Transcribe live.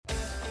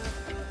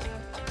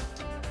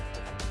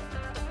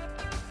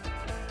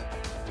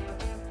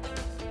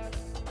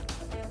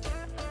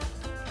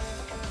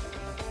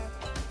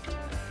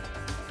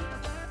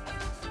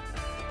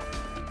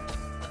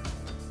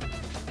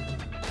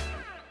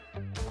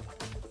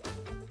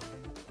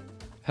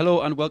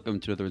Hello and welcome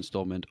to another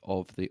installment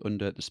of the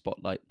Under the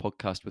Spotlight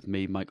podcast with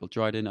me, Michael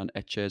Dryden, and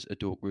Etches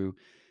Adokru.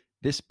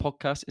 This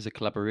podcast is a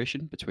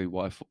collaboration between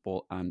Why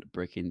Football and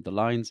Breaking the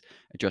Lines,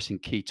 addressing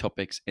key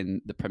topics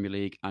in the Premier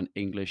League and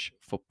English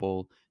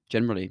football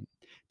generally.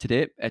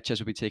 Today, Etches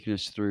will be taking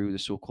us through the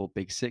so-called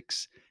Big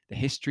Six, the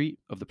history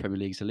of the Premier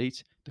League's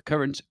elite, the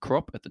current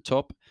crop at the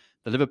top,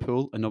 the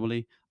Liverpool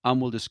anomaly,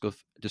 and we'll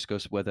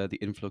discuss whether the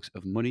influx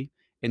of money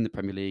in the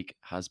Premier League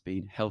has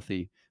been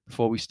healthy.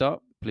 Before we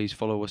start, please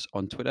follow us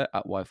on Twitter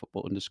at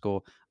yfootball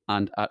underscore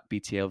and at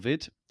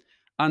BTLvid,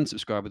 and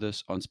subscribe with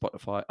us on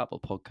Spotify, Apple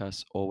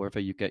Podcasts, or wherever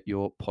you get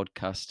your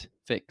podcast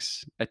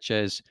fix.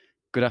 Etches,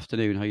 good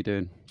afternoon. How you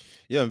doing?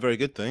 Yeah, I'm very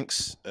good,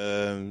 thanks.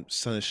 Sun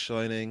is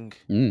shining.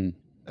 Mm,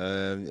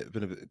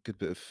 Been a good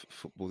bit of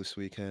football this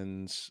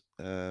weekend.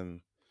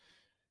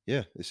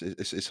 Yeah, it's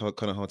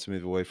kind of hard to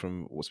move away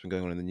from what's been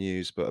going on in the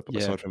news, but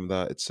yeah, aside from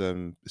that,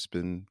 it's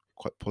been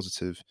quite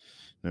positive.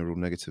 No real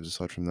negatives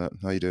aside from that.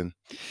 How you doing?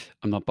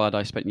 I'm not bad.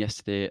 I spent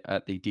yesterday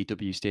at the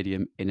DW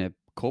Stadium in a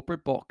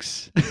corporate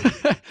box.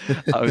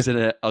 I was in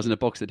a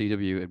box at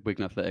DW at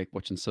Wigan Athletic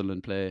watching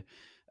Sunderland play,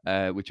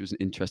 which was an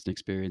interesting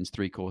experience.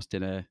 3-course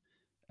dinner,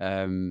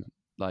 um,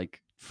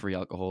 like free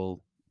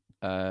alcohol,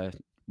 uh,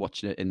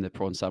 watching it in the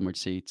prawn sandwich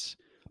seats.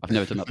 I've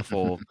never done that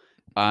before,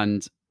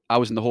 and I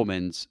was in the home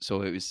end,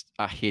 so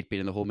I hate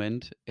being in the home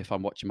end if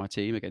I'm watching my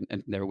team again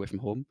and they're away from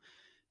home,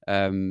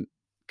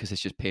 because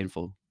it's just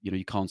painful.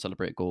 You can't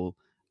celebrate a goal,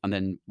 and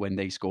then when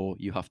they score,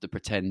 you have to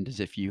pretend as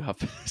if you have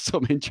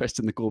some interest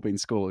in the goal being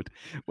scored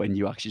when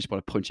you actually just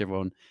want to punch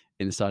everyone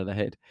in the side of the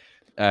head.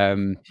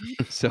 Um,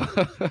 so,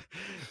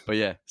 but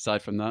yeah,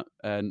 aside from that,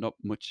 not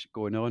much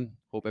going on.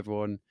 Hope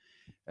everyone,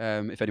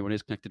 if anyone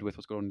is connected with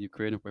what's going on in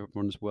Ukraine, hope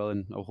everyone is well,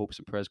 and our hopes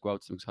and prayers go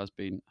out to them because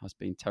has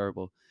been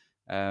terrible.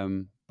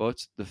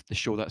 But the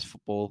show that's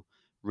football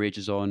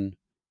rages on,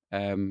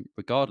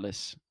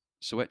 regardless.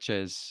 So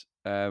Etches,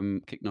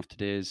 kicking off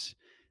today's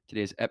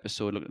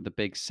episode, looking at the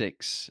Big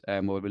Six.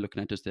 What we're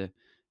looking at, does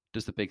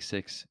the Big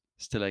Six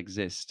still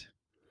exist?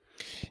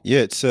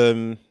 Yeah, it's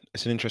an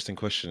interesting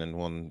question and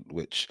one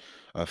which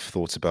I've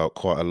thought about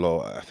quite a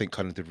lot. I think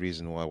kind of the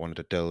reason why I wanted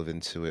to delve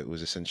into it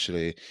was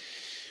essentially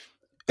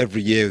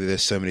every year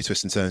there's so many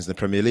twists and turns in the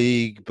Premier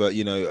League, but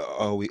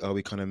are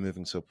we kind of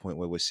moving to a point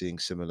where we're seeing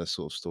similar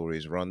sort of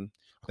stories run?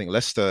 I think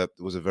Leicester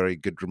was a very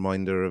good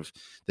reminder of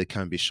there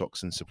can be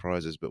shocks and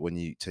surprises, but when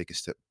you take a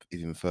step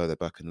even further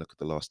back and look at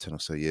the last 10 or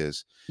so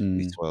years,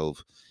 maybe Mm,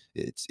 12,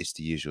 it's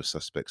the usual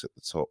suspects at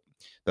the top.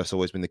 That's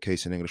always been the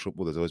case in English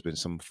football. There's always been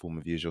some form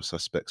of usual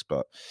suspects,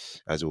 but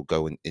as we'll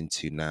go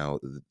into now,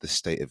 the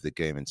state of the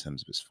game in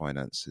terms of its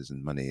finances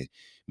and money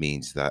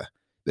means that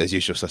those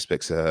usual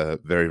suspects are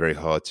very, very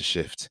hard to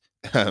shift,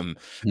 mm,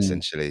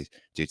 essentially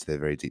due to their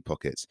very deep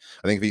pockets.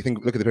 I think if you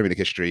look at the Premier League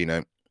history,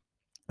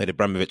 had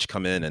Abramovich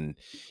come in and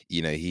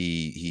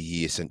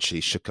he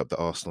essentially shook up the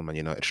Arsenal Man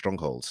United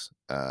strongholds,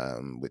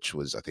 which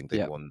was I think they'd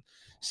yeah. won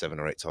 7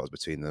 or 8 titles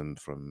between them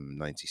from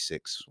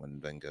 '96 when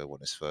Wenger won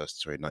his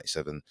first, sorry,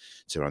 '97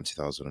 to around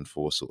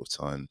 2004 sort of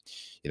time.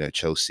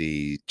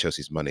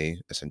 Chelsea's money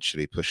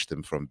essentially pushed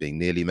them from being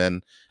nearly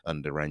men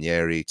under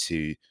Ranieri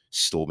to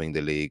storming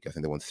the league. I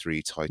think they won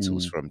 3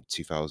 titles Mm, from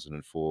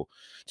 2004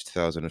 to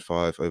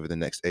 2005 over the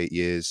next 8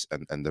 years,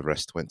 and the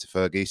rest went to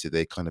Fergie. So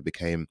they kind of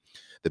became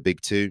the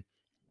big two.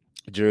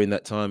 During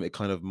that time, it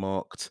kind of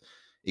marked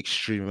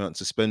extreme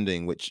amounts of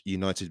spending, which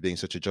United being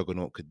such a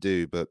juggernaut could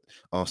do, but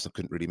Arsenal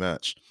couldn't really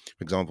match.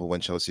 For example,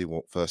 when Chelsea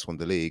first won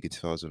the league in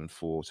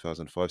 2004,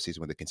 2005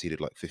 season, when they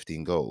conceded like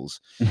 15 goals,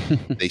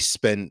 they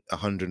spent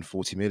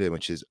 140 million,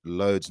 which is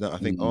loads. Now, I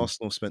think mm,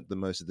 Arsenal spent the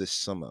most of this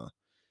summer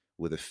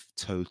with a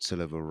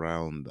total of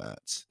around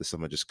that, the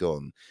summer just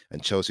gone,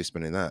 and Chelsea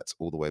spending that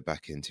all the way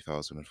back in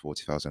 2004,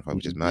 2005,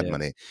 which is mad yeah.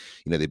 money.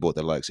 They bought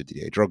the likes of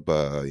Didier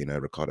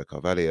Drogba, Ricardo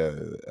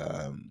Carvalho,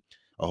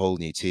 a whole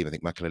new team. I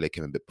think Makelele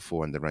came a bit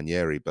before under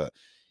Ranieri, but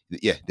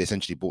yeah, they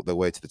essentially bought their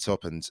way to the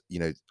top, and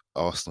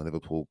Arsenal and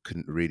Liverpool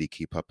couldn't really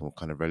keep up and were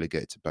kind of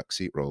relegated to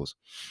backseat roles.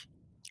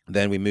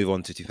 Then we move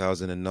on to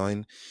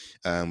 2009.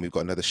 We've got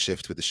another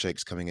shift with the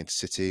Sheikhs coming into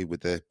City with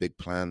their big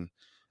plan.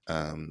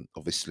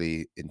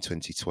 Obviously, in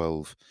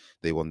 2012,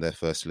 they won their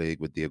first league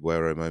with the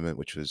Aguero moment,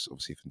 which was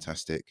obviously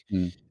fantastic.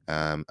 Mm,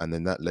 And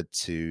then that led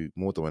to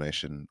more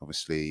domination.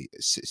 Obviously,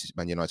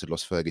 Man United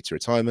lost Fergie to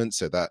retirement,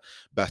 so that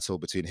battle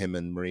between him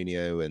and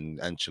Mourinho and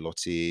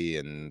Ancelotti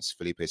and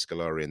Felipe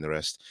Scolari and the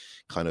rest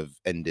kind of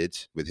ended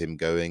with him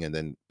going, and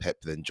then Pep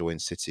then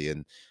joined City,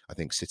 and I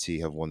think City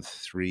have won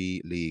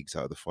 3 leagues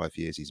out of the 5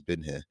 years he's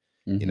been here.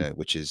 mhm,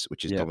 Which is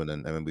yeah.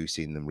 dominant. I mean, we've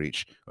seen them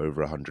reach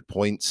over 100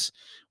 points.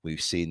 We've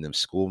seen them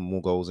score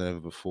more goals than ever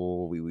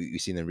before. We've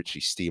seen them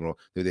literally steamroll.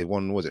 They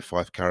won, was it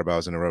 5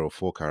 Carabaos in a row or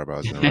 4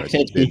 Carabaos in a row?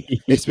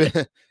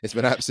 So it's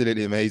been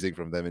absolutely amazing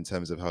from them in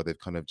terms of how they've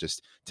kind of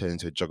just turned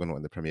into a juggernaut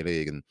in the Premier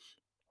League. And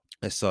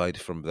aside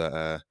from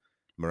the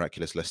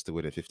miraculous Leicester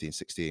win in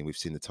 15-16, we've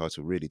seen the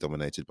title really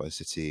dominated by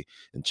City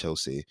and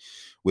Chelsea,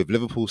 with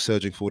Liverpool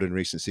surging forward in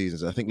recent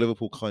seasons. And I think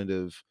Liverpool kind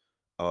of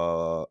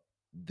are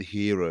the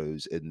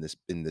heroes in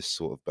this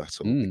sort of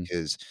battle Mm,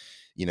 because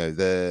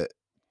they're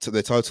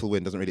their title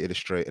win doesn't really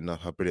illustrate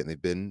enough how brilliant they've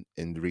been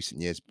in the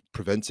recent years,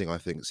 preventing, I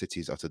think,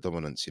 City's utter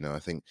dominance. I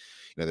think,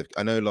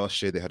 I know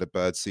last year they had a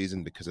bad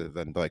season because of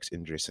Van Dijk's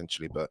injury,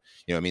 essentially, but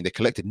I mean, they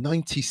collected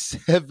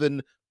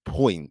 97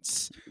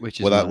 points which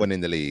is without mad. winning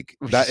the league.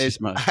 Which That is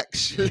is mad.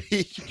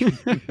 actually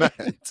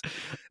mad.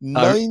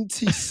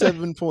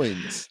 97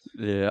 points.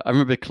 Yeah, I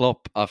remember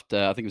Klopp after,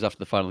 I think it was after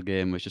the final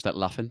game, was just like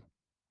laughing.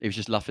 He was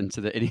just laughing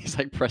in his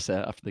like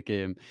presser after the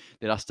game.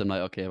 They'd asked him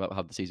like, okay, about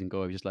how the season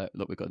go. He was just like,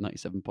 look, we've got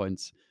 97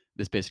 points.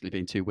 There's basically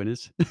been 2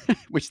 winners,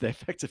 which there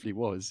effectively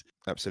was.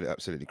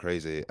 Absolutely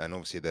crazy. And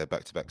obviously their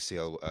back-to-back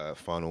CL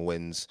final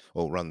wins,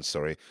 or runs,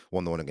 sorry.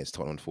 Won the one against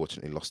Tottenham,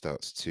 unfortunately lost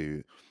out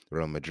to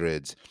Real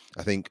Madrid.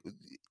 I think,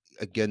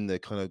 again, they're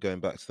kind of going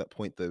back to that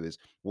point, though, is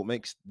what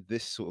makes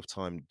this sort of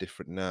time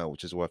different now,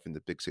 which is why I think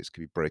the Big Six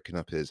could be breaking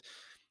up, is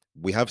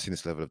we have seen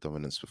this level of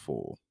dominance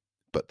before,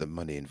 but the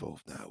money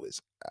involved now is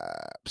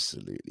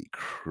absolutely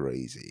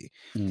crazy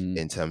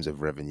in terms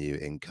of revenue,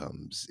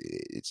 incomes.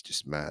 It's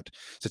just mad.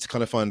 So to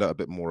kind of find out a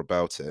bit more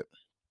about it,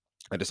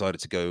 I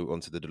decided to go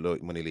onto the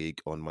Deloitte Money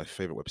League on my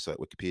favorite website,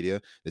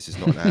 Wikipedia. This is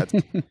not an ad.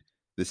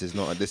 This is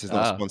not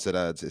a sponsored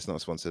ad. It's not a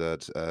sponsored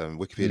ad.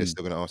 Wikipedia is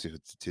still going to ask you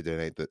to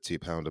donate that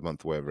 £2 a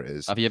month, whatever it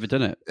is. Have you ever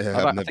done it?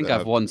 I think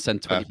I've once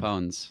sent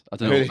 £20. I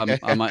don't know. Really?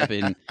 I might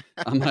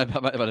have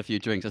had a few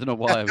drinks. I don't know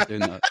why I was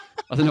doing that.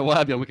 I don't know why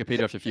I'd be on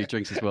Wikipedia after a few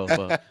drinks as well.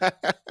 But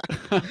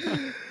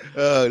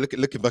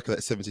looking back at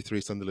that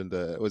 73 Sunderland,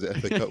 was it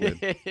FA Cup win?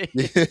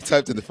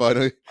 Typed in the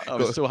final. I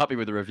was so happy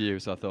with the review,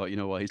 so I thought, you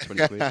know what, he's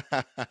 20 quid.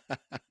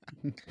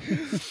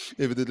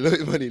 Yeah, but the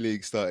Deloitte Money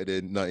League started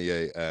in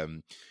 '98.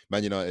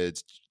 Man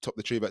United topped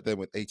the tree back then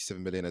with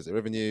 87 million as their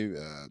revenue.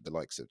 The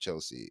likes of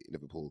Chelsea,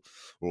 Liverpool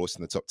were also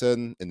in the top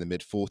 10 in the mid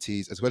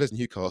 40s, as well as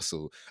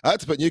Newcastle. I had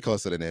to put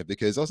Newcastle in here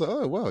because I was like,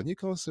 oh wow,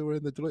 Newcastle were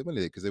in the Deloitte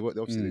Money League, because they were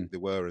obviously they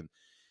were, and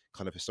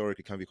kind of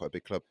historically can be quite a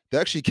big club. They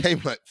actually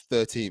came like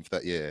 13th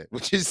that year,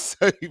 which is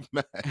so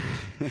mad.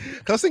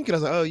 I was thinking,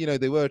 oh,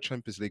 they were a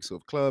Champions League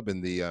sort of club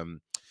in the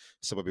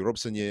Sir Bobby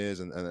Robson years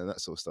and that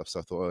sort of stuff.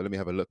 So I thought, let me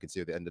have a look and see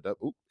where they ended up.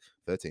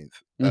 13th.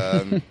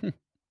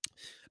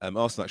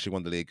 Arsenal actually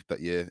won the league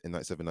that year in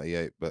 97,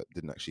 98, but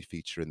didn't actually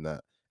feature in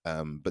that.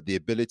 But the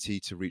ability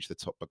to reach the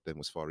top back then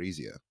was far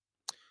easier.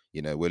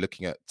 We're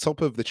looking at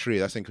top of the tree,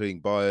 that's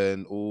including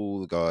Bayern,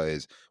 all the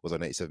guys, was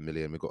on 87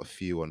 million. We've got a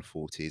few on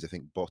 40s. I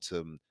think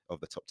bottom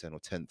of the top 10 or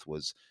 10th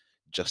was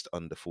just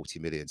under 40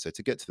 million. So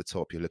to get to the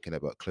top, you're looking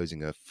at about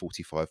closing a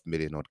 45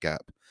 million odd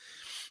gap.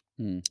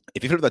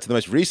 If you flip that to the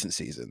most recent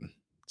season,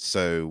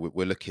 so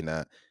we're looking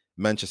at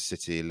Manchester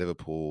City,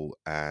 Liverpool,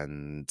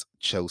 and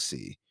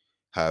Chelsea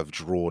have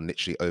drawn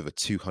literally over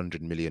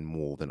 200 million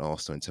more than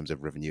Arsenal in terms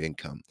of revenue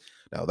income.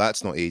 Now,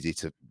 that's not easy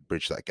to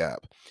bridge that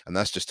gap. And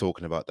that's just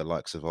talking about the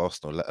likes of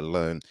Arsenal, let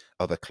alone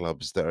other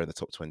clubs that are in the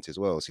top 20 as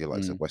well. So your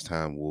likes of West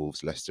Ham,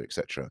 Wolves, Leicester,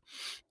 etc.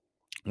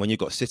 When you've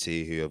got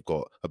City, who have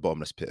got a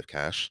bottomless pit of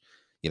cash,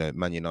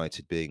 Man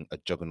United being a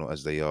juggernaut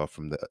as they are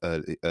from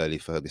the early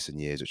Ferguson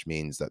years, which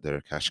means that they're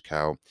a cash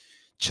cow.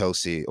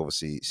 Chelsea,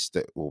 obviously,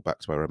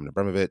 backed by Roman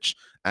Abramovich,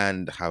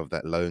 and have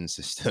that loan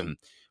system,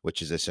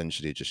 which is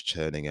essentially just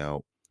churning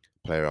out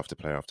player after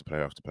player after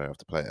player after player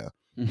after player.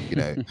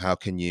 How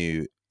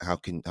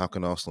can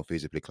Arsenal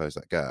feasibly close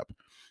that gap?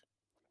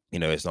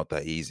 It's not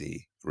that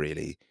easy,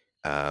 really.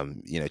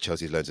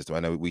 Chelsea's loan system.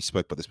 I know we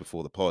spoke about this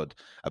before the pod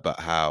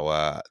about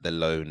how the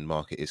loan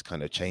market is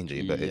kind of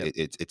changing, but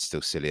it's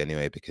still silly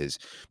anyway, because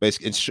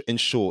basically, in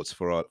short,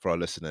 for our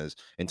listeners,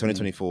 in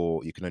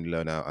 2024, you can only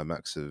loan out a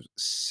max of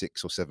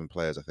 6 or 7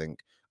 players, I think,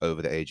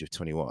 over the age of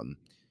 21.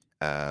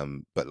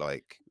 But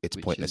like, it's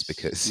pointless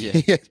because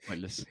it's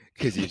pointless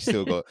because you've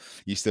still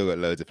got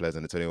loads of players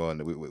under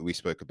 21. We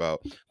spoke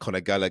about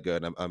Conor Gallagher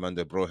and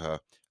Armando Broja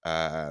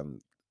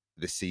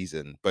this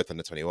season, both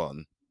under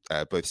 21.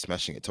 Both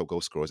smashing it, top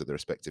goal scorers at their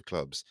respective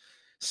clubs.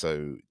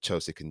 So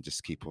Chelsea can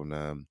just keep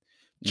on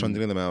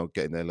trundling them out,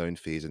 getting their loan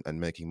fees and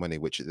making money,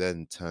 which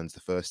then turns the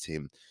first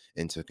team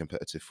into a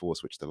competitive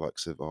force, which the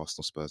likes of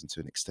Arsenal, Spurs, and to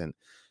an extent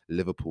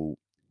Liverpool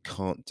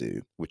can't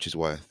do, which is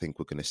why I think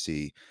we're going to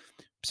see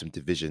some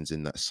divisions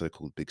in that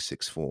so-called Big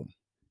Six form.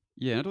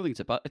 Yeah, I don't think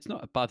it's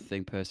not a bad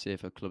thing per se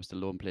for clubs to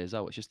loan players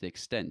out. It's just the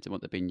extent and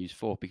what they're being used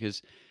for.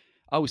 Because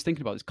I was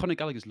thinking about this, Conor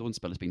Gallagher's loan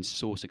spell has been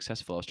so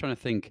successful. I was trying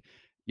to think,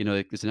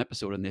 there's an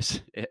episode on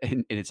this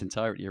in its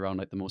entirety around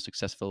like the most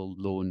successful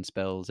loan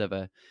spells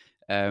ever.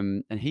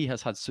 And he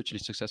has had such a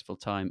successful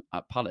time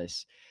at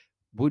Palace.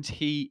 But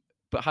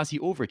has he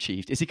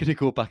overachieved? Is he going to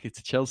go back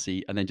into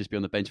Chelsea and then just be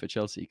on the bench for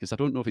Chelsea? Because I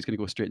don't know if he's going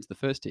to go straight into the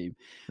first team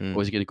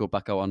or is he going to go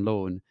back out on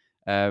loan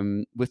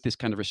with this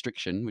kind of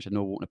restriction, which I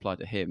know won't apply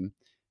to him.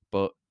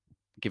 But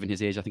given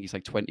his age, I think he's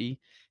like 20.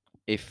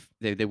 If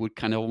they would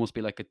kind of almost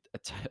be like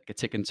a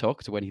tick and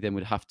talk to when he then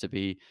would have to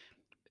be,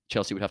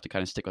 Chelsea would have to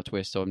kind of stick or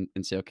twist on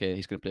and say, okay,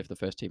 he's going to play for the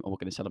first team or we're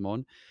going to sell him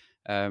on.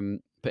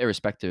 But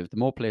irrespective, the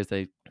more players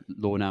they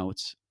loan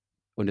out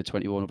under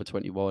 21, over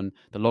 21,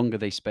 the longer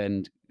they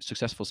spend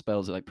successful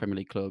spells at like Premier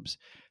League clubs,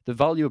 the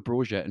value of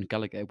Broja and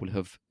Gallagher will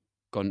have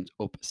gone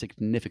up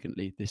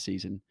significantly this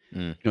season.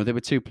 Mm. You know, there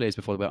were two players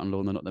before they went on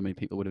loan that not that many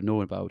people would have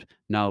known about.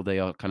 Now they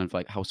are kind of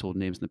like household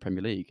names in the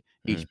Premier League,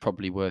 Mm. each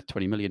probably worth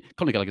 20 million.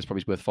 Conor Gallagher's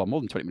probably worth far more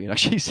than 20 million,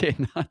 actually,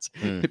 saying that.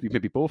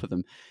 Maybe both of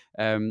them.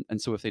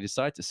 And so if they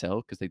decide to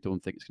sell because they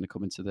don't think it's going to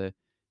come into the,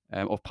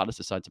 or Palace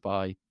decide to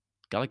buy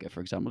Gallagher,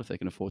 for example, if they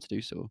can afford to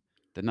do so,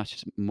 then that's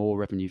just more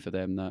revenue for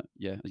them. That,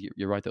 yeah,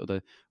 you're right,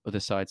 that other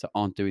sides that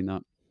aren't doing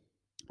that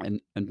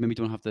and maybe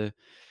don't have the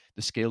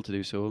scale to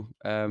do so.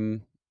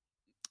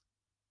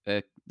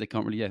 They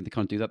can't really, they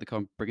can't do that. They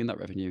can't bring in that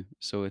revenue.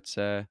 So it's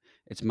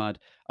mad.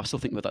 I still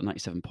think about that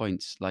 97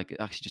 points. Like, it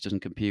actually just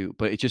doesn't compute.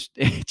 But it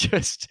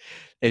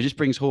just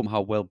brings home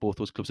how well both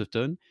those clubs have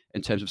done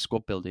in terms of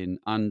squad building.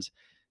 And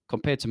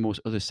compared to most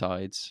other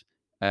sides,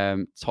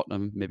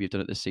 Tottenham maybe have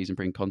done it this season,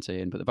 bring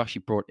Conte in, but they've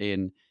actually brought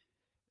in,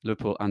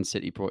 Liverpool and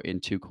City brought in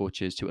two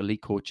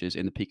elite coaches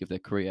in the peak of their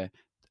career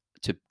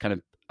to kind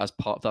of as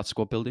part of that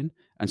squad building.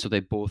 And so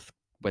they both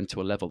went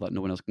to a level that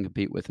no one else can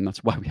compete with. And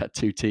that's why we had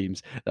two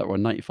teams that were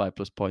on 95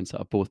 plus points that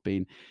have both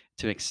been,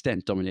 to an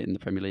extent, dominating the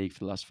Premier League for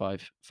the last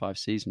five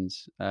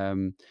seasons.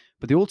 But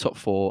the all top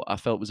four, I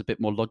felt, was a bit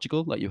more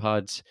logical. Like, you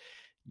had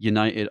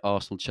United,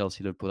 Arsenal,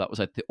 Chelsea, Liverpool. That was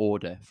like the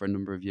order for a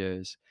number of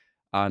years.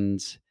 And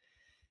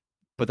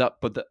but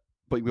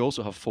we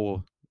also have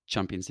four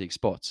Champions League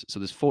spots. So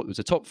there's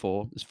a top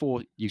four, there's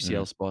four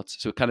UCL spots.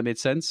 So it kind of made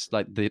sense.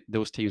 Like,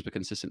 those teams were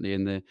consistently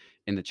in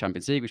the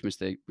Champions League,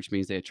 which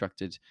means they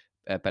attracted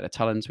better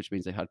talents, which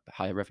means they had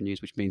higher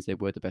revenues, which means they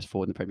were the best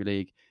four in the Premier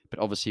League. But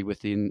obviously,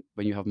 when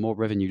you have more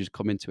revenue just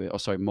come into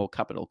it, more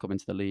capital come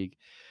into the league,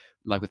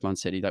 like with Man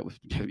City, like with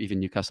even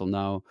Newcastle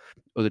now,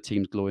 other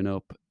teams glowing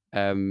up.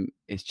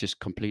 It's just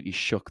completely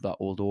shook that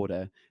old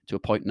order to a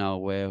point now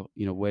where,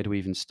 where do we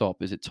even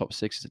stop? Is it top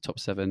six? Is it top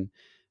seven?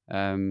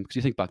 Because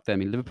you think back then, I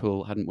mean,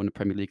 Liverpool hadn't won a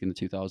Premier League in the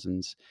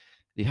 2000s.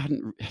 They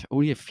hadn't,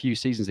 only a few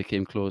seasons they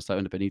came close, like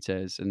under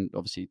Benitez, and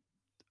obviously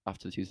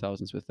after the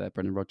 2000s with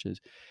Brendan Rodgers.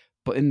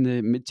 But in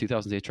the mid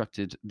 2000s, they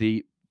attracted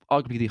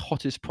arguably the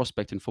hottest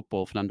prospect in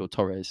football, Fernando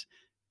Torres,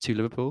 to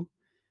Liverpool.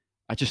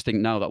 I just think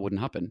now that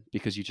wouldn't happen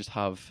because you just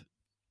have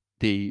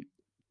the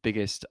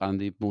biggest and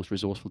the most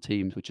resourceful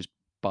teams which just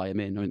buy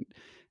him in. I mean,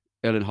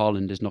 Erling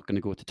Haaland is not going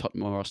to go to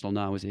Tottenham or Arsenal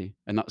now, is he?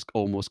 And that's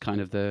almost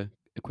kind of the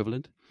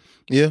equivalent.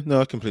 Yeah,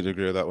 no, I completely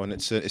agree with that one.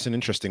 It's an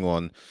interesting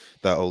one,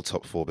 that old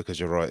top four, because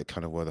you're right, it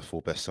kind of were the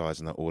four best sides,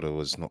 and that order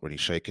was not really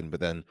shaken. But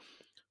then,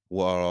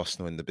 what are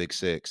Arsenal in the big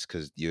six?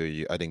 Because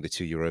you're adding the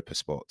two Europa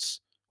spots.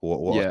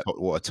 What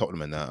are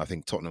Tottenham in that? I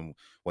think Tottenham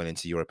went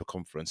into Europa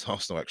Conference.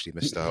 Arsenal actually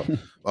missed out.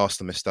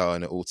 Arsenal missed out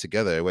on it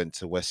altogether. It went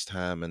to West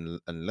Ham and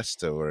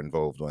Leicester were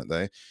involved, weren't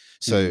they?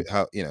 So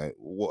how,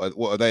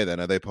 what are they then?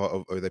 Are they part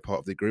of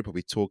the group? Are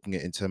we talking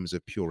it in terms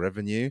of pure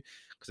revenue?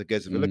 Because I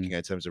guess if we're looking at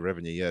in terms of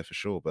revenue, yeah, for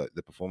sure. But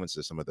the performances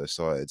of some of those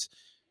sides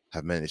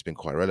have meant it's been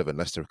quite relevant.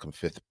 Leicester have come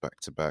fifth back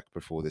to back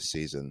before this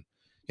season.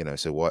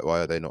 So why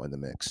are they not in the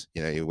mix?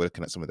 You're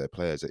looking at some of their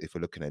players. If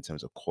we're looking at in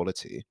terms of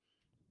quality,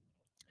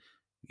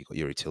 you've got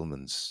Yuri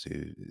Tillmans,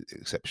 who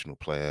exceptional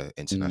player,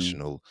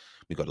 international.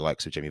 We've got the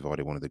likes of Jamie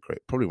Vardy,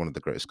 probably one of the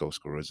greatest goal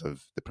scorers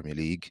of the Premier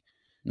League.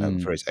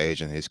 For his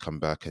age and his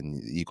comeback, and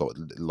you got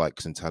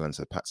likes and talents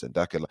of Patson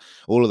Daka.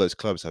 All of those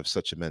clubs have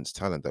such immense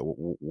talent that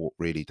what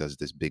really does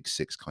this big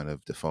six kind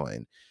of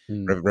define?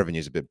 Revenue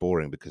is a bit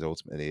boring because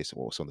ultimately it's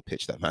what's on the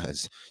pitch that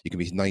matters. You can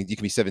be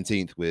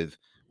 17th with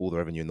all the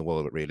revenue in the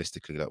world, but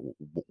realistically, like,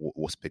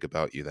 what's big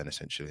about you then,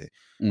 essentially,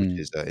 which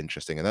is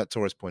interesting. And that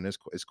Torres point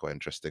is quite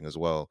interesting as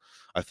well.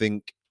 I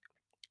think,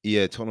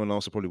 yeah, Tottenham and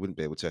Arsenal probably wouldn't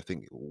be able to. I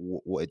think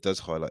what it does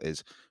highlight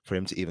is for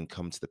him to even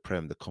come to the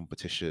Prem, the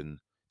competition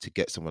to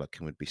get someone like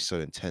him would be so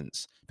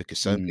intense because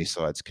so many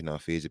sides can now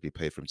feasibly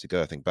pay for him to go.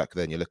 I think back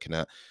then you're looking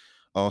at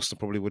Arsenal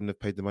probably wouldn't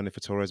have paid the money for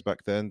Torres back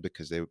then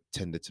because they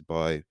tended to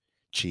buy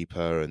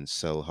cheaper and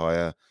sell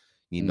higher.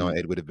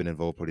 United would have been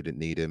involved, probably didn't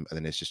need him, and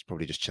then it's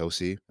probably just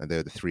Chelsea, and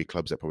they're the three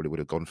clubs that probably would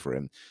have gone for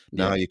him.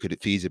 Now you could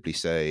feasibly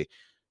say,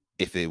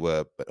 if they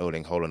were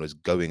Erling Haaland was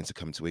going to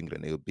come to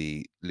England, it would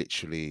be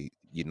literally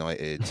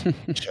United,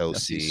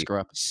 Chelsea,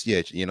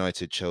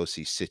 United,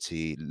 Chelsea,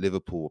 City,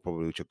 Liverpool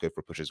probably would go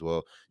for a push as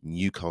well.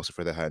 Newcastle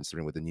for their hands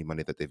through with the new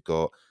money that they've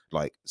got,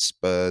 like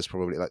Spurs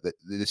probably. Like,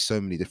 there's so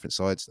many different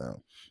sides now.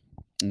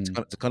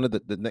 To kind of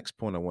the next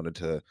point I wanted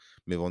to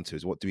move on to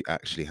is, what do we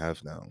actually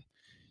have now?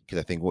 Because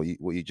I think what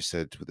you just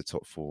said with the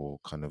top four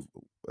kind of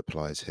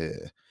applies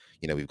here.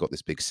 We've got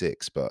this big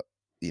six, but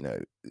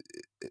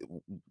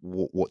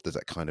what does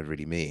that kind of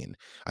really mean?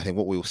 I think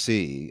what we'll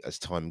see as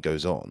time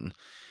goes on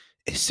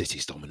is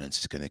City's dominance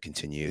is going to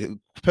continue.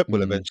 Pep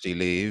will eventually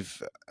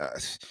leave.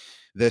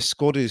 Their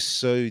squad is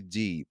so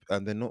deep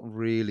and they're not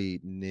really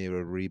near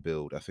a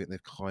rebuild. I think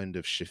they've kind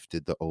of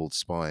shifted the old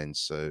spine.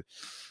 So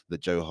the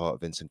Joe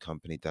Hart, Vincent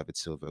Kompany, David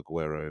Silva,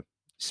 Aguero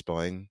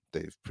spine,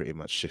 they've pretty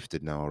much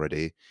shifted now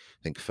already.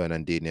 I think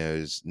Fernandinho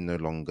is no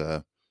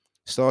longer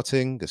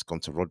starting. It's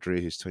gone to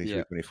Rodri, who's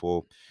 23,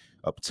 24.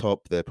 Up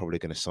top, they're probably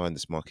going to sign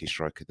this marquee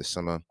striker this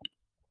summer.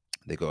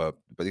 They got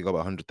about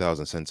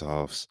 100,000 centre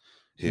halves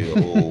who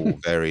are all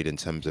varied in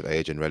terms of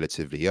age and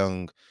relatively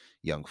young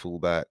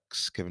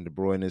fullbacks. Kevin De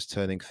Bruyne is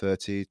turning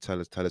 30,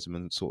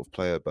 talisman sort of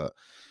player, but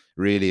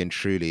really and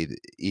truly,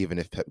 even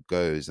if Pep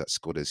goes, that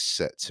squad is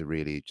set to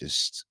really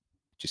just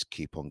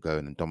keep on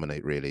going and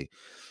dominate. Really,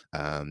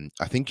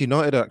 I think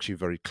United are actually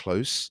very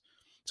close.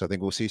 So I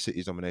think we'll see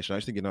City's domination. I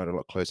actually think United are a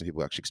lot closer than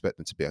people actually expect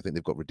them to be. I think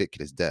they've got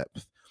ridiculous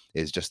depth.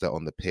 It's just that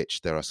on the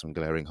pitch there are some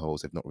glaring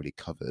holes they've not really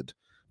covered.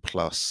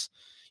 Plus,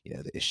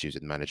 the issues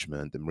with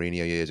management, the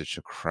Mourinho years, which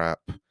are crap.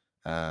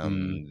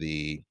 Mm.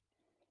 The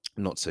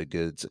not so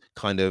good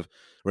kind of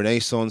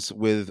renaissance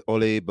with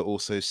Oli, but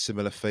also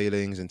similar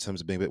failings in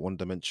terms of being a bit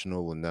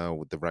one-dimensional. And now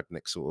with the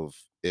Ragnick sort of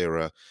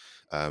era,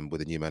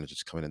 with a new manager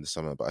to come in the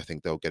summer. But I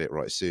think they'll get it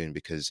right soon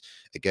because,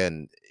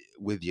 again,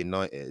 with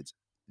United,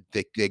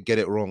 they get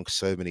it wrong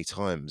so many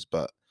times,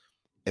 but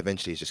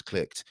eventually it's just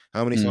clicked.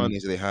 How many Mm.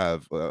 signings do they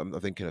have? I'm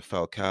thinking of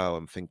Falcao,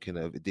 I'm thinking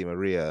of Di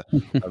Maria,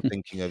 I'm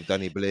thinking of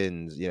Danny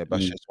Blind, Mm.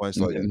 Bastian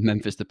Schweinsteiger.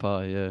 Memphis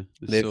Depay, yeah.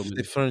 There's so They've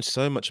many. thrown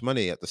so much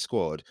money at the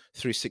squad.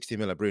 360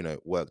 mil Bruno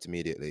worked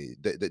immediately.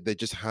 They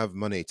just have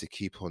money to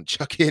keep on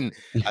chucking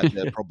at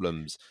their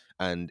problems,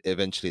 and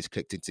eventually it's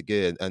clicked into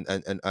gear.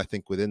 And I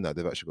think within that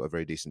they've actually got a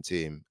very decent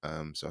team.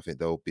 So I think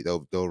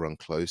they'll run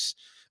close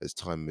as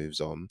time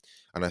moves on.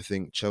 And I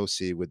think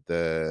Chelsea with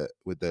their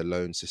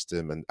loan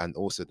system and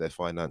also their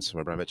finance from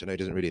Abramovich, I know he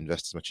doesn't really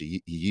invest as much as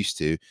he used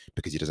to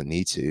because he doesn't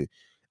need to.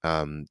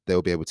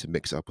 They'll be able to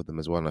mix it up with them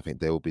as well. And I think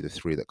they will be the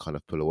three that kind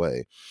of pull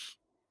away.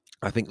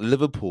 I think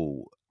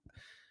Liverpool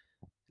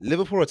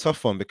are a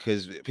tough one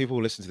because people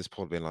will listen to this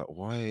pod being like,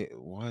 why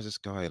is this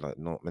guy like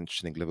not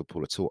mentioning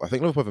Liverpool at all? I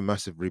think Liverpool have a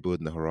massive rebuild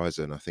in the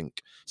horizon. I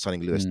think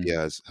signing Luis Mm.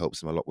 Diaz helps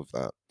them a lot with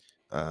that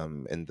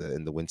in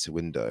the winter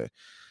window.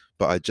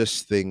 But I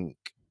just think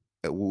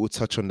we'll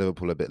touch on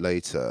Liverpool a bit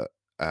later.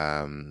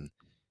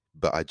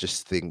 But I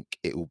just think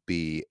it will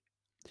be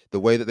the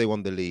way that they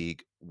won the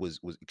league was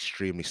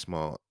extremely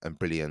smart and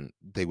brilliant.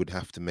 They would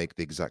have to make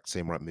the exact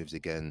same right moves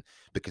again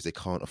because they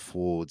can't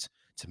afford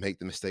to make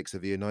the mistakes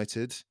of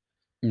United.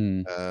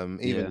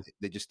 Mm. Even Yeah.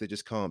 they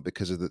just can't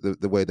because of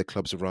the way the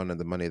clubs are run and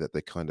the money that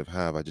they kind of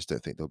have. I just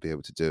don't think they'll be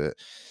able to do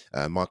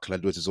it. Michael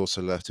Edwards has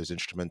also left, who was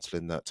instrumental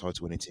in that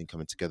title-winning team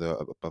coming together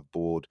above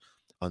board.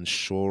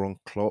 Unsure on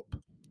Klopp,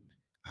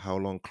 how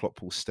long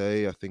Klopp will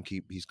stay. I think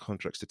his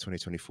contract's to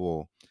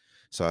 2024.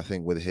 So I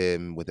think with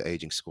him, with the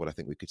aging squad, I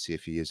think we could see a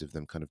few years of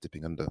them kind of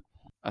dipping under.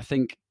 I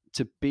think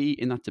to be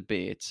in that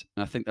debate,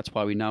 and I think that's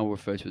why we now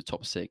refer to the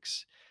top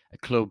six, a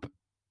club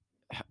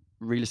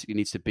realistically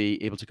needs to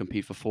be able to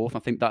compete for fourth. I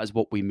think that is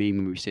what we mean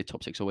when we say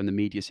top six, or when the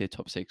media say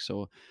top six,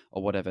 or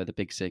whatever, the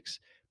big six.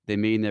 They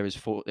mean there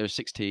are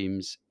 6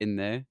 teams in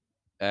there.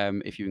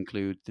 If you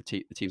include the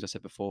teams I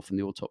said before from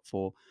the old top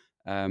four,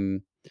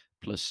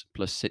 plus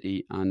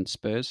City and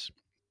Spurs,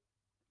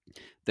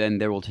 then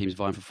they're all teams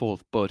vying for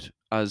fourth. But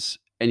as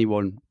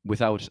anyone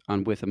without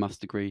and with a maths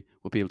degree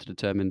will be able to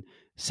determine,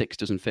 6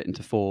 doesn't fit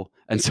into 4.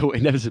 And so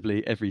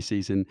inevitably every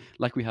season,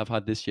 like we have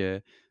had this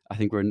year, I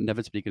think we're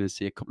inevitably going to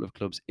see a couple of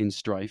clubs in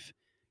strife.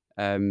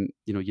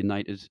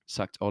 United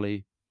sacked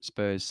Ollie,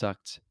 Spurs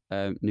sacked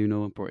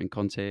Nuno, brought in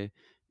Conte.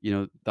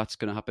 That's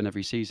going to happen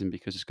every season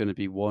because it's going to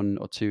be 1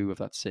 or 2 of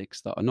that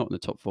 6 that are not in the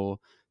top 4.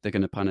 They're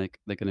going to panic.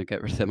 They're going to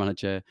get rid of their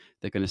manager.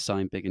 They're going to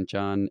sign big in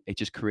Jan. It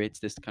just creates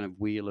this kind of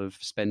wheel of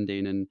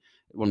spending. And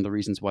one of the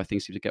reasons why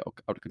things seem to get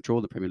out of control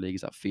in the Premier League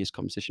is that fierce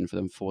competition for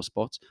them 4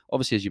 spots.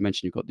 Obviously, as you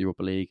mentioned, you've got the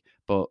Europa League,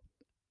 but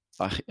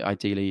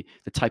ideally,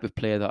 the type of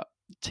player that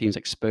teams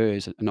like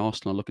Spurs and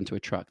Arsenal are looking to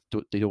attract,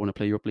 they don't want to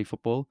play Europa League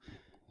football.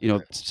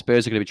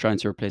 Spurs are going to be trying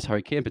to replace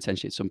Harry Kane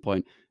potentially at some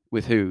point.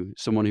 With who?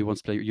 Someone who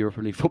wants to play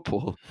Europa League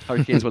football.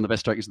 Harry Kane's one of the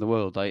best strikers in the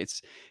world. It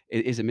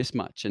is a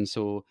mismatch, and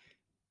so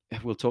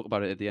we'll talk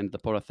about it at the end of the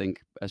pod, I think,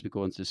 as we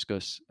go on to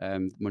discuss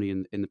money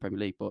in the Premier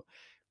League. But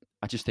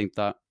I just think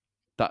that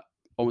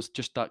almost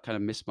just that kind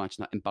of mismatch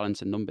and that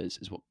imbalance in numbers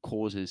is what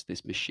causes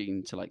this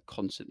machine to like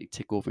constantly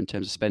tick over in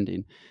terms of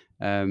spending,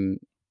 and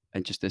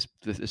just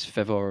this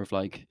fervor of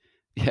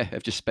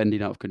of just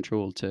spending out of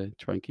control to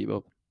try and keep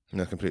up.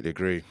 No, I completely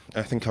agree.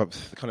 I think I'm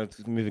kind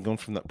of moving on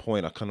from that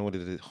point. I kind of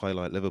wanted to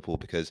highlight Liverpool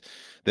because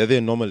they're the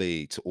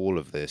anomaly to all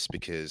of this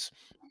because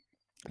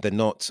they're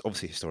not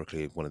obviously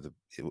historically one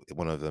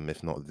of them,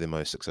 if not the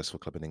most successful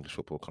club in English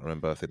football. I can't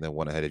remember. I think they're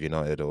one ahead of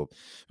United or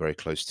very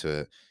close to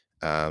it.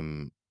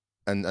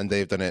 And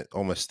they've done it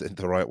almost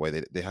the right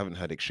way. They haven't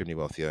had extremely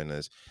wealthy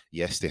owners.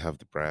 Yes, they have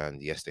the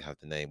brand. Yes, they have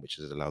the name, which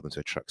has allowed them to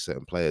attract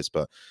certain players.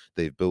 But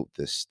they've built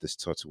this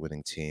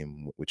title-winning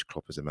team, which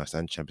Klopp has amassed,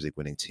 and Champions League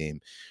winning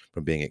team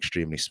from being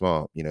extremely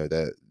smart.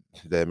 The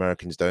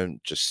Americans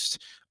don't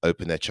just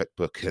open their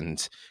checkbook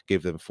and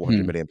give them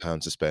 400 million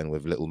pounds to spend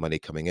with little money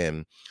coming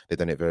in. They've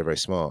done it very, very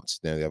smart.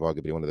 They have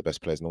arguably one of the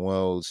best players in the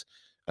world.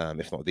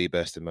 If not the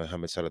best, in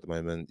Mohamed Salah at the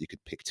moment. You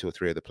could pick 2 or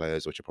 3 of the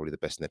players which are probably the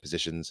best in their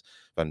positions.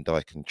 Van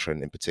Dijk and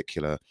Trent in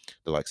particular,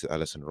 the likes of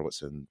Alisson,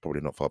 Robertson,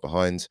 probably not far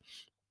behind.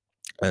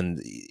 And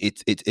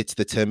it's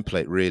the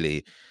template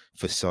really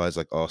for sides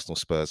like Arsenal,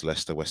 Spurs,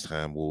 Leicester, West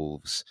Ham,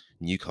 Wolves,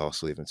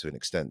 Newcastle, even to an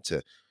extent,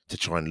 to to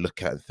try and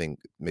look at and think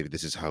maybe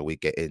this is how we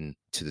get in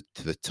to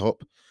the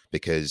top,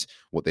 because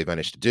what they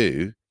managed to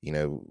do,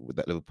 with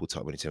that Liverpool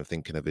type winning team I'm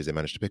thinking of, is they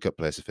managed to pick up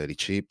players for fairly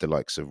cheap, the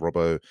likes of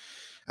Robbo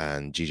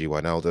and Gigi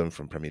Wijnaldum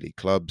from Premier League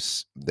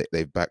clubs.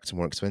 They've backed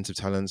more expensive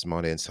talents.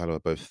 Mane and Salah are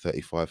both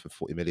 35 and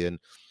 40 million,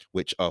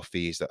 which are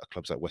fees that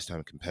clubs like West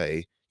Ham can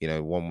pay.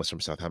 One was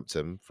from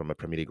Southampton, from a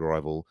Premier League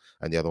rival,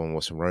 and the other one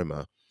was from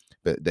Roma.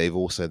 But they've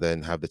also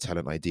then have the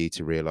talent ID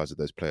to realize that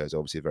those players are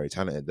obviously very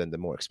talented. Then the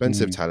more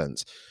expensive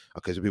talents,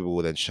 because people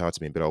will then shout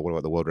at me and be like, "Oh, what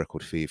about the world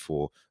record fee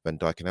for Van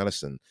Dijk and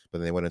Alisson?" But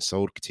then they went and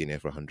sold Coutinho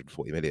for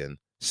 140 million.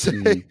 So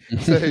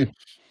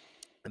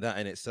that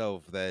in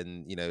itself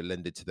then,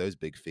 lended to those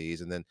big fees.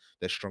 And then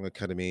their strong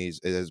academies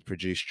has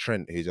produced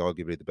Trent, who's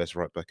arguably the best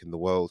right back in the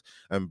world,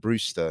 and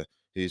Brewster,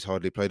 who's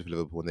hardly played for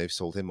Liverpool, and they've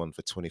sold him on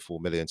for 24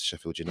 million to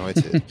Sheffield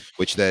United,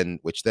 which then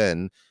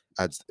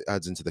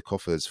adds into the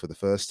coffers for the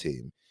first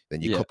team.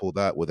 Then you couple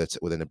that with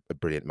a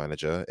brilliant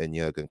manager in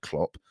Jurgen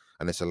Klopp,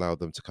 and it's allowed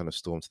them to kind of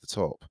storm to the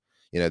top.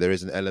 There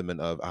is an element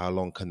of how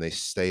long can they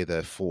stay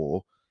there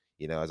for.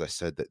 As I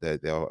said,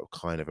 that they are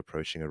kind of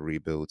approaching a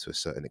rebuild to a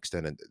certain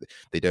extent, and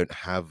they don't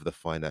have the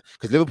finer,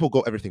 because Liverpool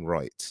got everything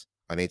right.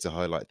 I need to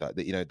highlight that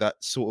that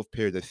sort of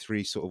period, the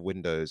 3 sort of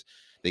windows,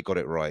 they got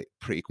it right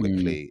pretty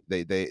quickly.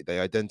 They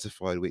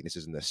identified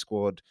weaknesses in their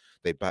squad.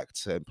 They backed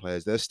certain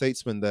players. There are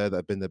statesmen there that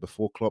have been there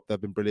before Klopp that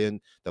have been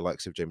brilliant. The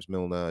likes of James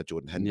Milner,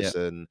 Jordan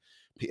Henderson,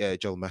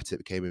 Joel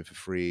Matip came in for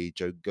free.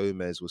 Joe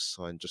Gomez was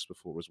signed just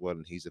before as well,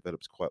 and he's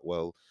developed quite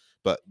well.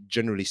 But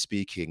generally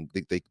speaking,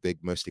 they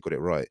mostly got it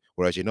right.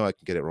 Whereas I can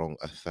get it wrong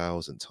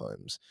 1,000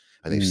 times,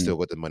 and they've still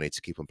got the money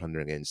to keep on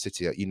plundering in.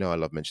 City, I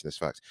love mentioning this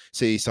fact.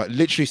 City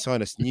literally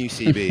sign a new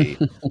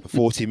CB for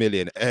 40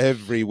 million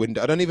every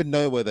window. I don't even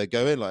know where they're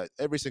going. Like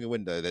every single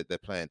window they're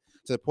playing,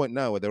 to the point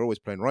now where they're always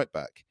playing right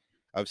back.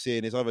 I've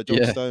seen is either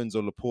John Stones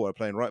or Laporte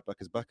playing right back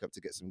as backup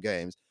to get some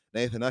games.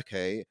 Nathan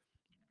Ake,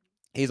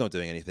 he's not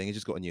doing anything. He's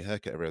just got a new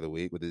haircut every other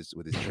week with his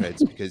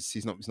dreads because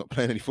he's not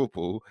playing any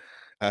football.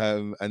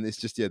 And it's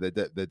just their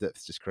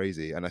depth's just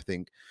crazy. And I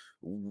think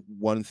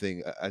one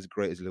thing, as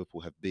great as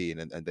Liverpool have been,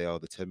 and they are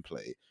the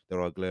template,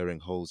 there are glaring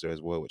holes there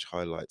as well, which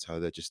highlights how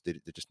they're just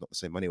not the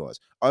same money wise.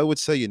 I would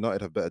say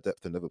United have better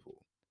depth than Liverpool.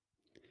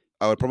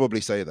 I would probably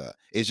say that.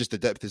 It's just the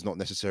depth is not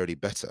necessarily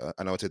better,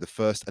 and I would say the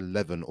first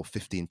 11 or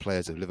 15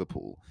 players of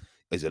Liverpool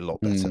is a lot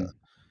better.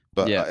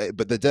 But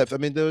but the depth, I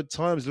mean, there were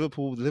times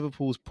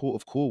Liverpool's port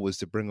of call was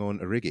to bring on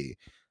Origi.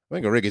 I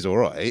think Origi's all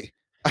right.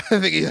 I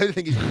think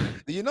he's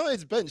the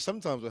United's bench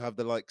sometimes will have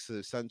the likes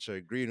of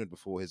Sancho, Greenwood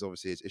before his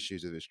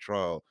issues with his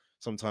trial.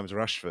 Sometimes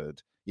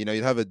Rashford. You'd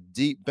have a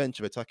deep bench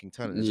of attacking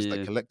talent. It's just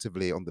like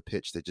collectively on the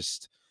pitch, they're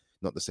just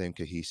not the same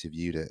cohesive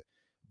unit.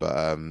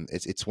 But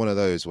it's one of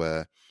those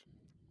where,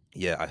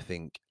 I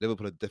think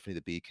Liverpool are definitely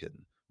the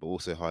beacon, but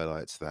also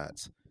highlights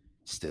that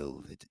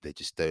still they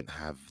just don't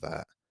have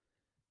that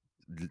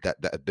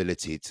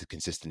ability to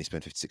consistently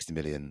spend 50-60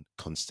 million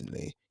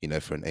constantly,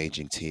 for an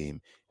aging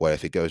team, where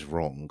if it goes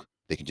wrong,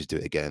 they can just do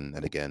it again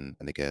and again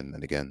and again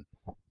and again.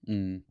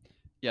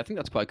 I think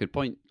that's quite a good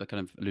point I kind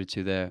of alluded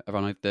to there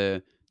around like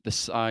the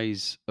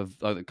size of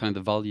kind of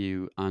the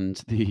value and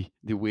the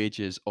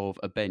wages of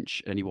a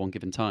bench at any one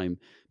given time,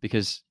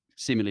 because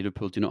seemingly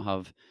Liverpool do not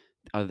have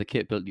either the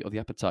capability or the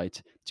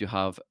appetite to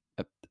have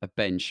a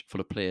bench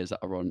full of players that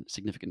are on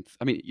significant.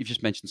 I mean, you've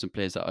just mentioned some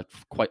players that are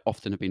quite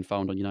often have been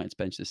found on United's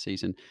bench this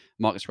season.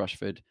 Marcus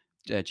Rashford,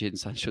 Jadon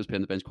Sancho's been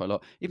on the bench quite a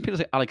lot. Even players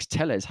like Alex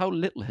Telles, how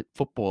little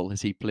football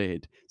has he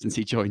played since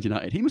he joined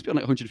United? He must be on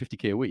like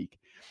 150k a week.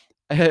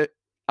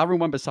 Aaron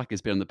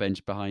Wan-Bissaka's been on the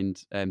bench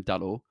behind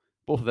Dalot.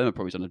 Both of them are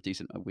probably on a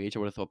decent wage. I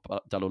would have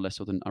thought Dalot less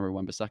so than Aaron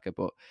Wan-Bissaka,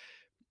 but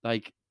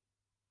like,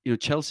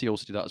 Chelsea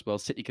also do that as well.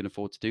 City can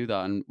afford to do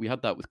that. And we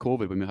had that with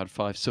COVID when we had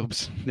 5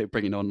 subs. They're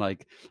bringing on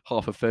like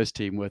half a first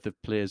team worth of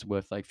players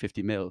worth like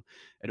 50 mil,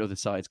 and other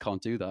sides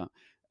can't do that.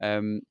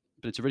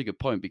 But it's a really good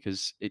point,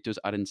 because it does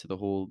add into the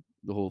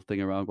whole thing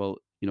around, well,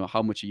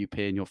 how much are you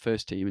paying your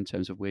first team in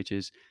terms of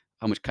wages?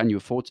 How much can you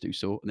afford to do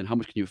so? And then how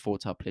much can you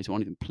afford to have players who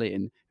aren't even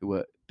playing, who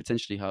are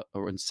potentially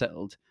are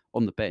unsettled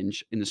on the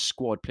bench in the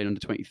squad playing under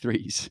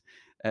 23s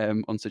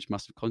on such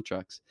massive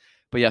contracts?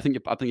 But I think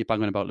you're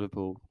bang on about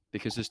Liverpool,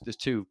 because there's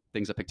 2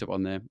 things I picked up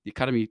on there: the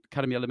academy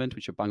element,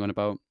 which you're bang on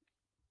about,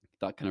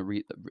 that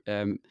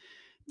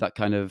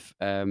kind of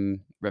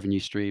revenue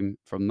stream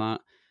from that,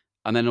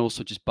 and then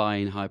also just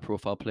buying high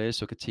profile players.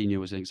 So Coutinho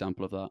was an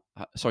example of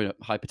that. Sorry,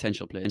 high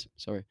potential players.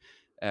 Sorry,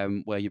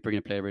 where you bring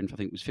a player in for, I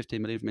think it was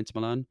 15 million from Inter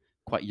Milan,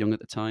 quite young at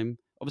the time.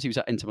 Obviously, he was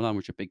at Inter Milan,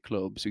 which are a big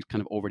club, so he's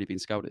kind of already been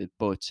scouted.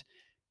 But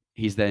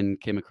he's then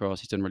came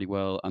across, he's done really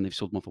well, and they've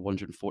sold him off for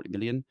 140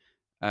 million.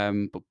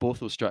 But both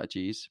those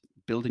strategies,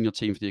 building your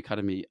team for the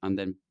academy and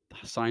then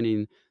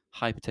signing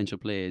high potential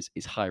players,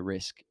 is high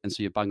risk. And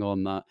so you bang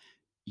on that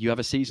you have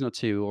a season or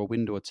 2 or a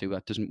window or 2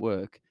 that doesn't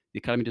work, the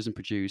academy doesn't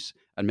produce,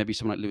 and maybe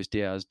someone like Luis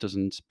Diaz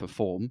doesn't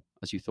perform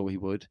as you thought he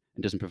would,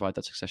 and doesn't provide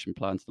that succession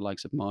plan to the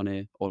likes of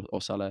Mane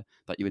or Salah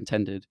that you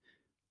intended.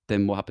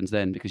 then what happens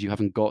then? Because you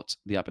haven't got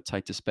the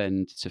appetite to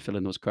spend to fill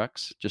in those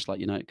cracks, just like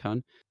United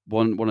can.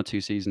 One or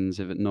two seasons,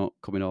 if it not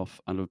coming off,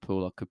 and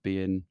Liverpool could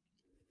be in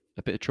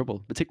a bit of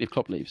trouble, particularly if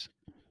Klopp leaves.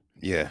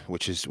 Yeah,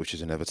 which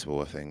is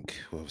inevitable. I think.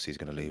 Well, obviously, he's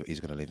going to leave. He's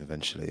going to leave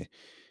eventually.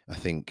 I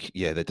think.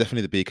 Yeah, they're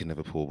definitely the beacon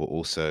Liverpool, but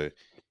also,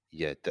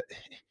 yeah,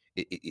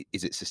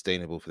 is it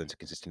sustainable for them to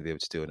consistently be able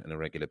to do it on a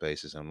regular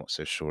basis? I'm not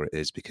so sure it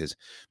is, because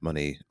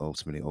money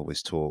ultimately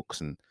always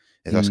talks, and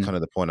that's kind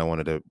of the point I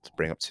wanted to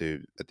bring up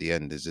to at the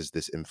end. Is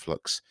this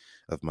influx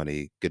of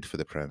money good for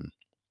the Prem?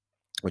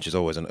 Which is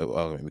always an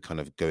argument we kind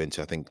of go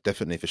into. I think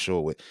definitely for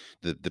sure, with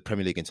the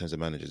Premier League in terms of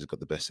managers has got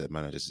the best set of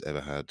managers it's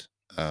ever had.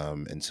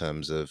 In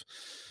terms of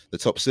the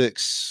top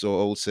six or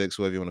old six,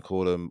 whatever you want to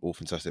call them, all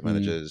fantastic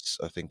managers.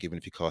 I think even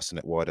if you cast the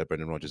net wider,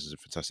 Brendan Rodgers is a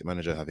fantastic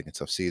manager, having a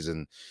tough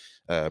season.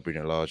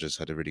 Bruno Lage has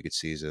had a really good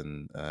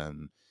season.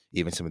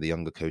 Even some of the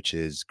younger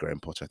coaches, Graham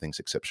Potter, I think is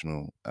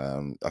exceptional.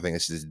 I think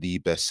this is the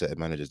best set of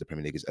managers the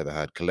Premier League has ever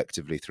had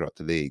collectively throughout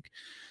the league.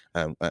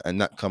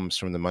 And that comes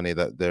from the money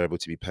that they're able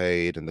to be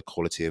paid and the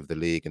quality of the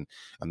league, and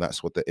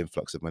that's what the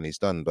influx of money has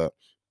done. But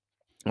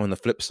on the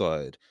flip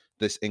side,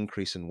 this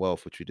increase in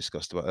wealth, which we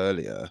discussed about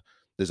earlier,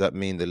 does that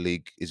mean the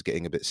league is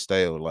getting a bit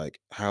stale? Like,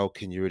 how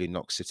can you really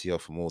knock City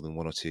off for more than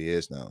 1 or 2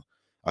 years now?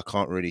 I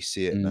can't really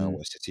see it now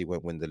where City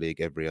won't win the league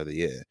every other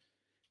year,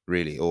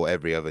 really, or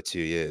every other 2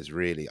 years,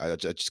 really. I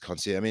just can't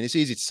see it. I mean, it's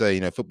easy to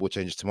say, football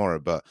changes tomorrow,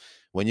 but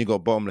when you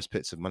got bottomless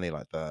pits of money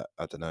like that,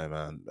 I don't know,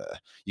 man.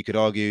 You could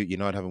argue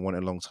United haven't won it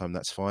in a long time.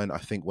 That's fine. I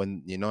think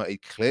when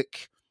United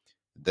click,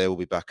 they will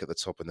be back at the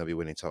top and they'll be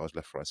winning titles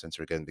left, right,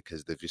 centre again,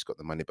 because they've just got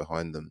the money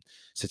behind them.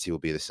 City will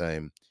be the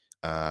same.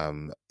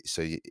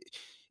 So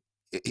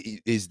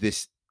is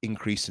this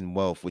increase in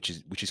wealth, which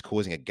is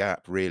causing a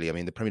gap, really? I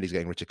mean, the Premier League is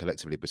getting richer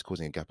collectively, but it's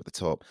causing a gap at the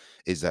top.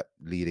 Is that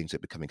leading to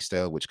it becoming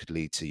stale, which could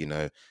lead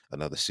to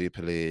another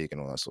Super League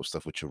and all that sort of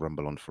stuff, which will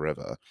rumble on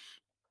forever?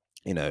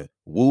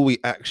 Will we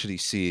actually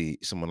see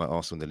someone like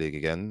Arsenal in the league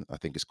again? I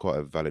think it's quite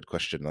a valid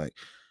question. Like,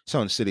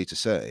 sounds silly to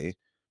say,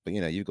 but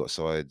you've got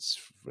sides,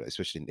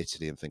 especially in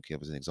Italy, I'm thinking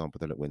of as an example,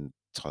 they don't win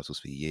titles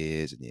for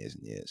years and years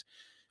and years.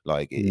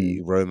 Like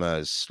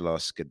Roma's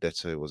last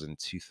Scudetto was in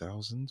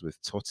 2000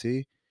 with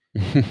Totti,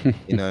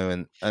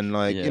 and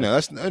like, Yeah.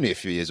 that's only a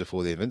few years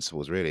before the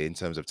Invincibles, really, in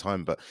terms of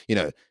time. But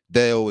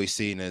they're always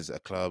seen as a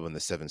club and the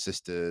Seven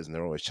Sisters, and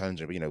they're always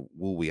challenging. But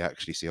will we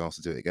actually see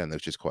Arsenal do it again?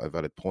 That's just quite a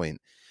valid point.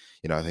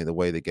 I think the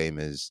way the game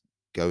is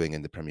going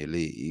in the Premier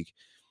League,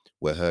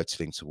 we're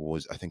hurtling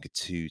towards, I think, a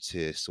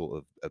 2-tier sort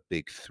of a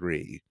big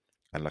three,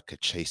 and like a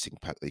chasing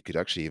pack that you could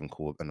actually even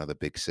call another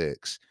big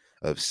six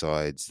of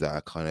sides that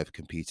are kind of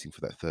competing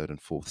for that third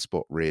and fourth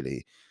spot,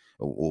 really,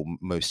 or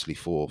mostly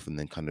fourth, and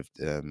then kind of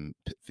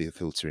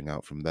filtering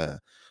out from there.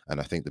 And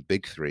I think the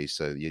big three,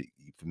 so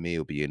for me,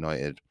 it'll be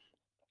United,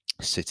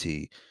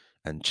 City,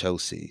 and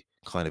Chelsea,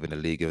 kind of in a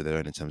league of their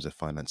own in terms of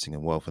financing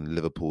and wealth, and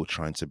Liverpool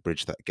trying to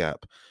bridge that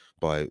gap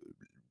by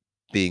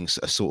being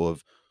a sort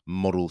of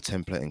model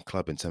templating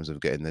club in terms of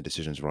getting their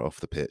decisions right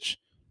off the pitch.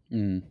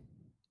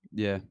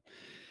 Yeah.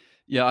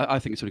 I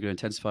think it's only going to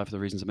intensify for the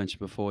reasons I mentioned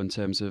before, in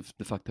terms of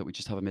the fact that we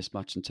just have a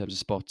mismatch in terms of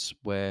spots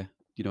where,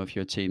 if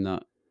you're a team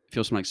that, if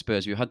you're something like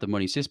Spurs, you had the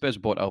money, say Spurs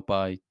were bought out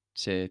by,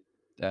 say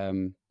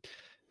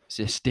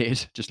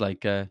State, just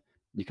like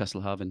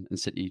Newcastle have and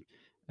City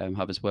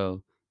have as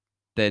well,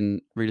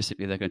 then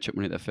realistically they're going to chuck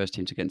money at their first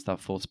team to get into that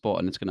fourth spot,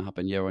 and it's going to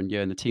happen year on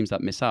year. And the teams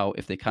that miss out,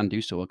 if they can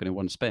do so, are going to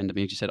want to spend. I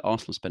mean, as you said,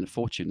 Arsenal spent a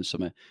fortune this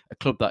summer, a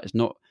club that is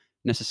not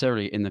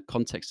necessarily in the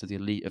context of the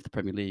elite of the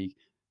Premier League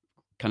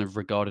kind of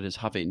regarded as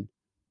having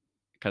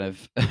kind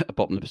of a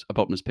bottomless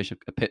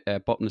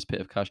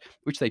pit of cash,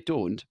 which they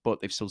don't, but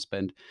they've still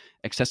spent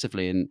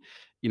excessively. And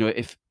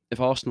if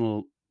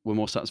Arsenal were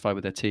more satisfied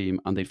with their team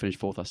and they'd finished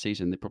fourth last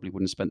season, they probably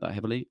wouldn't have spent that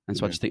heavily. And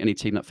so I just think any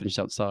team that finishes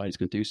outside is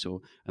going to do so,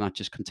 and that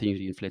just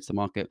continually inflates the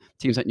market.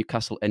 Teams like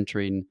Newcastle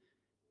entering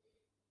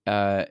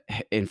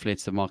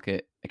inflates the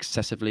market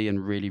excessively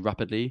and really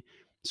rapidly.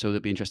 So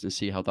it'll be interesting to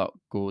see how that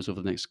goes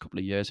over the next couple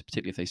of years,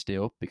 particularly if they stay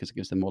up, because it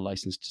gives them more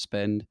license to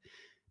spend.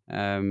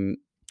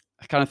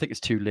 I kind of think it's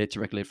too late to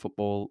regulate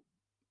football,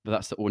 but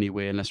that's the only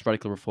way, unless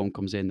radical reform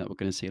comes in, that we're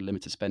going to see a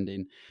limit to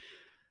spending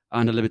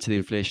and a limit to the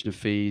inflation of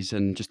fees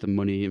and just the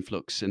money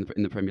influx in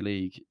the Premier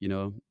League. I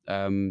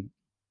can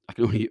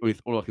only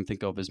all I can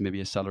think of is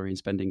maybe a salary and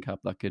spending cap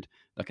that could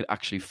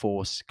actually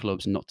force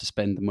clubs not to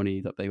spend the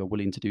money that they were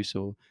willing to do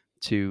so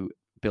to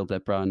build their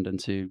brand and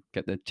to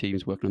get their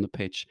teams working on the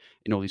pitch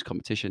in all these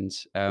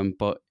competitions.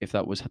 But if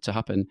that was to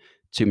happen,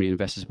 too many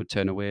investors would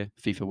turn away.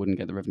 FIFA wouldn't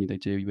get the revenue they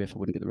do. UEFA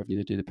wouldn't get the revenue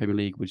they do. The Premier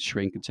League would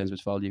shrink in terms of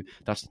its value.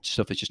 That's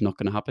stuff that's just not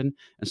going to happen.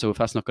 And so if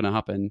that's not going to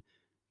happen,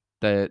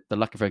 the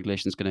lack of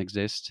regulation is going to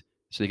exist.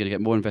 So you're going to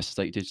get more investors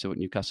like you did so at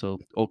Newcastle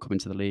all come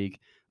into the league,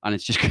 and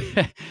it's just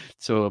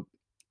so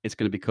it's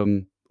going to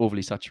become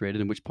overly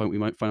saturated. At which point we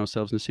might find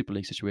ourselves in a Super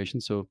League situation.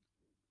 So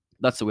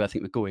that's the way I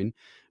think we're going,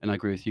 and I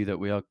agree with you that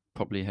we are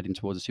probably heading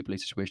towards a Super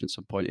League situation at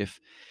some point if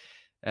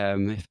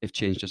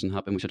change doesn't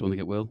happen, which I don't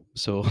think it will.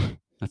 So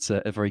that's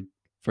a very,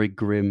 very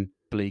grim,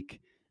 bleak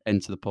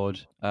end to the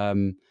pod.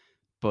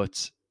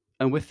 But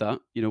with that,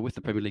 with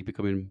the Premier League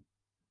becoming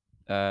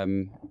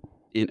an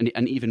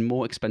even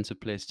more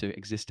expensive place to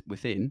exist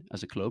within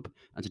as a club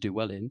and to do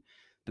well in,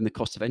 then the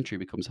cost of entry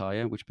becomes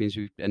higher, which means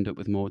we end up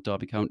with more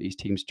Derby Counties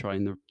teams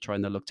trying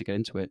their luck to get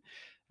into it,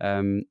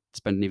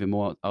 spending even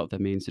more out of their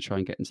means to try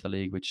and get into the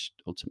league, which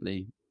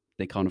ultimately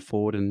they can't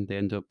afford, and they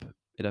end up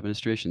in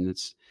administration.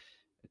 It's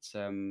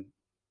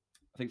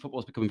I think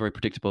football's becoming very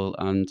predictable,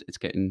 and it's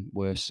getting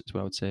worse, is what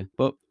I would say.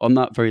 But on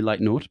that very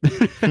light note,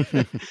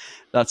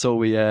 that's all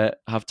we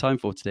have time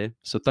for today.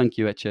 So thank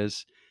you,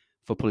 Etches,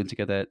 for pulling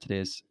together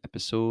today's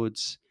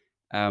episodes.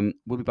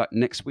 We'll be back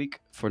next week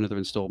for another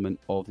installment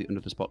of the Under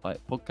the Spotlight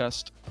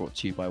podcast, brought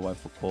to you by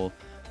YFootball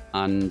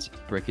and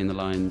Breaking the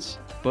Lines.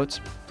 But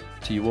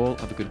to you all,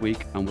 have a good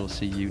week, and we'll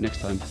see you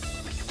next time.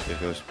 Here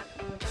goes.